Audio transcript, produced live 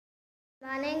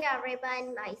Morning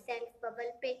everyone, myself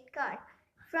Babalpreet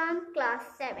from class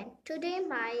 7. Today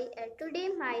my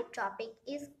topic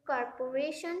is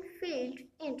corporation field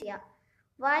India.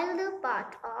 While the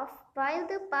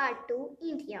part 2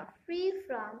 India free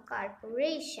from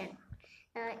corporation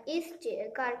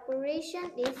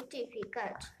is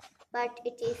difficult, but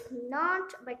it is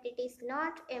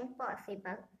not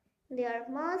impossible. There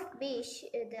must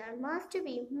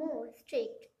be more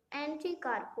strict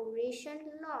anti-corporation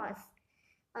laws.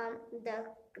 um, the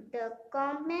the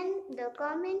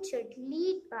comment should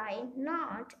lead by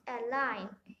not align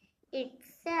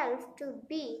itself to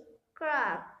be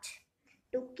corrupt,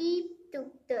 to keep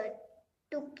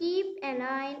an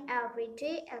eye on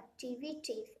everyday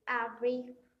activities.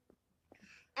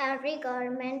 Every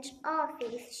government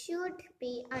office should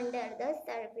be under the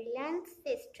surveillance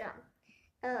system.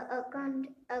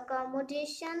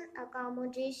 Accommodation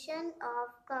of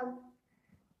com-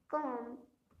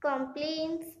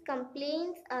 complaints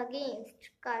against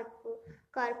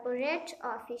corporate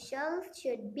officials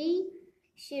should be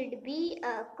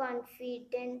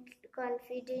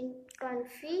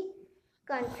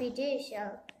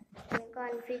confidential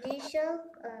confidential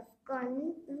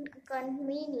con,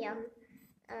 convenium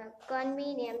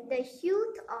convenience. The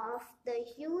youth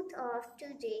of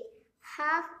today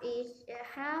have a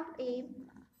have a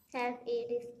have a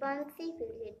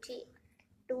responsibility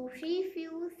to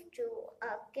refuse to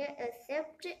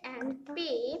accept and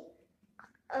pay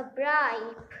a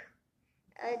bribe.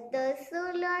 The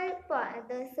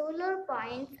solar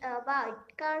points about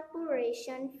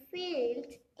corporation failed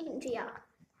India.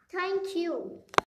 Thank you.